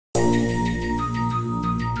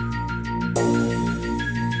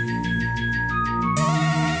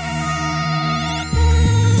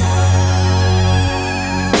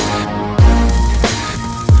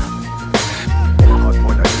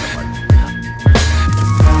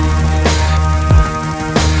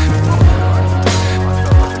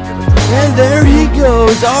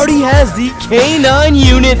goes. Already has the K9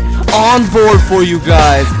 unit on board for you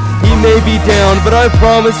guys. He may be down, but I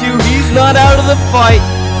promise you he's not out of the fight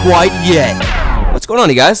quite yet. What's going on,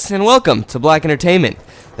 you guys? And welcome to Black Entertainment.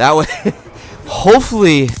 That way,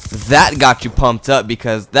 hopefully that got you pumped up,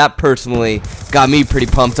 because that personally got me pretty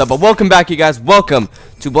pumped up. But welcome back, you guys. Welcome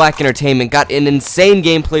to Black Entertainment. Got an insane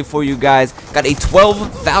gameplay for you guys. Got a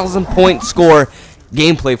 12,000 point score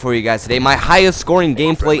gameplay for you guys today. My highest scoring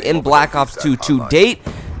gameplay in Black Ops 2 to date.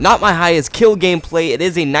 Not my highest kill gameplay. It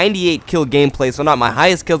is a 98 kill gameplay, so not my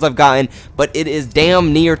highest kills I've gotten, but it is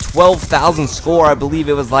damn near 12,000 score. I believe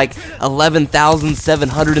it was like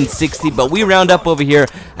 11,760, but we round up over here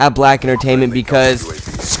at Black Entertainment because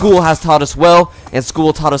school has taught us well, and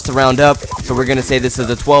school taught us to round up, so we're going to say this is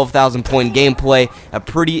a 12,000 point gameplay, a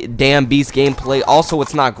pretty damn beast gameplay. Also,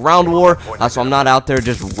 it's not ground war, so I'm not out there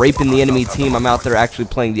just raping the enemy team. I'm out there actually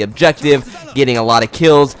playing the objective, getting a lot of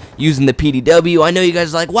kills, using the PDW. I know you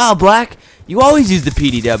guys are like, wow, Black, you always use the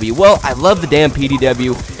PDW. Well, I love the damn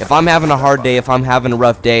PDW. If I'm having a hard day, if I'm having a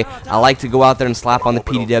rough day, I like to go out there and slap on the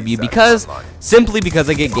PDW simply because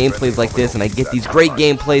I get gameplays like this, and I get these great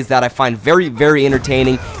gameplays that I find very, very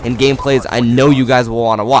entertaining, and gameplays I know you guys will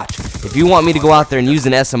want to watch. If you want me to go out there and use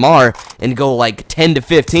an SMR and go like 10 to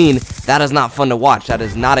 15, that is not fun to watch. That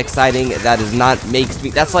is not exciting. That is not makes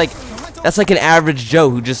me. That's like an average Joe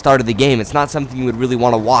who just started the game. It's not something you would really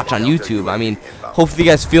want to watch on YouTube. I mean, hopefully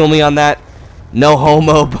you guys feel me on that. No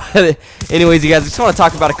homo, but anyways, you guys, I just want to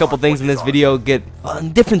talk about a couple things in this video, get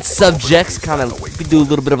on different subjects, kind of do a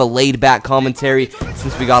little bit of a laid-back commentary.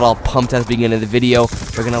 Since we got all pumped at the beginning of the video,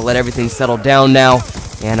 we're going to let everything settle down now,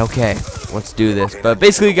 and okay, let's do this. But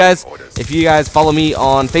basically, guys, if you guys follow me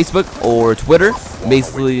on Facebook or Twitter,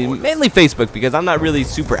 basically mainly Facebook, because I'm not really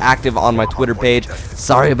super active on my Twitter page.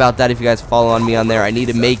 Sorry about that if you guys follow on me on there. I need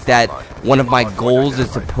to make that one of my goals,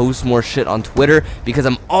 is to post more shit on Twitter, because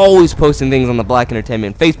I'm always posting things on the Black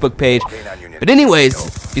Entertainment Facebook page. But anyways,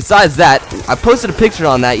 besides that, I posted a picture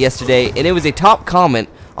on that yesterday, and it was a top comment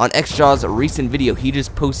on XJaw's recent video. He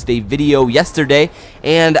just posted a video yesterday,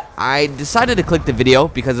 and I decided to click the video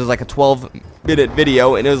because it was like a 12-minute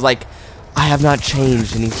video, and it was like, I have not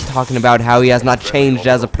changed, and he's talking about how he has not changed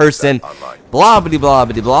as a person, blah blah blah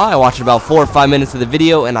blah blah. I watched about 4 or 5 minutes of the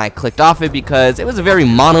video, and I clicked off it because it was a very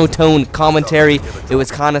monotone commentary. It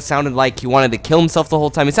was kind of sounded like he wanted to kill himself the whole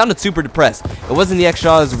time. He sounded super depressed. It wasn't the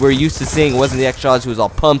XJaws we're used to seeing. It wasn't the XJaws who was all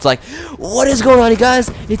pumped like, what is going on, you guys?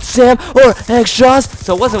 It's Sam or XJaws.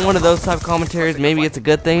 So it wasn't one of those type of commentaries. Maybe it's a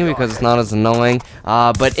good thing because it's not as annoying.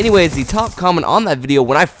 But anyways, the top comment on that video,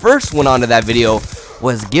 when I first went onto that video,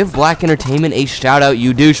 was give Black Entertainment a shout out,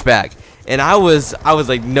 you douchebag. And I was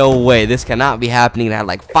like, no way, this cannot be happening. It had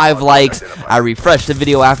like 5 likes. I refreshed the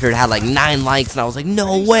video after it had like 9 likes, and I was like,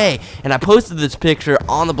 no way. And I posted this picture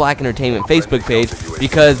on the Black Entertainment Facebook page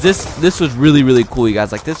because this was really, really cool, you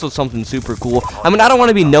guys. Like, this was something super cool. I mean, I don't want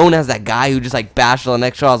to be known as that guy who just like bashed on the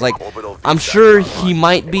next show. I was like, I'm sure he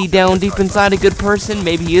might be down deep inside a good person.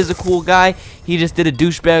 Maybe he is a cool guy. He just did a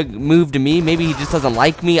douchebag move to me. Maybe he just doesn't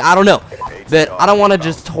like me. I don't know. But I don't want to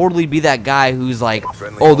just totally be that guy who's like,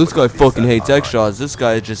 oh, this guy fucking hates XJaws. This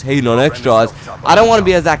guy is just hating on XJaws. I don't want to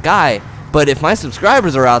be as that guy. But if my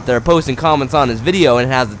subscribers are out there posting comments on his video and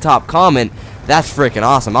it has the top comment, that's freaking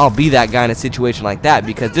awesome. I'll be that guy in a situation like that,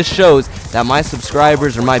 because this shows that my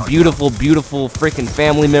subscribers are my beautiful, beautiful freaking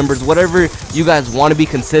family members. Whatever you guys want to be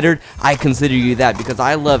considered, I consider you that, because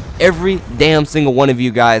I love every damn single one of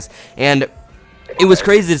you guys. And it was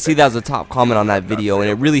crazy to see that as a top comment on that video, and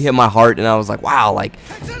it really hit my heart, and I was like, wow, like,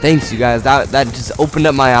 thanks you guys. That just opened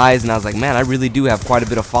up my eyes, and I was like, man, I really do have quite a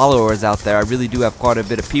bit of followers out there. I really do have quite a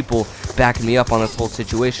bit of people backing me up on this whole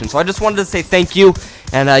situation. So I just wanted to say thank you.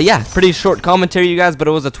 And yeah, pretty short commentary, you guys, but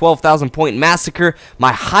it was a 12,000 point massacre,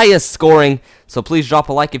 my highest scoring. So please drop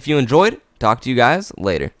a like if you enjoyed. Talk to you guys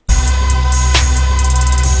later.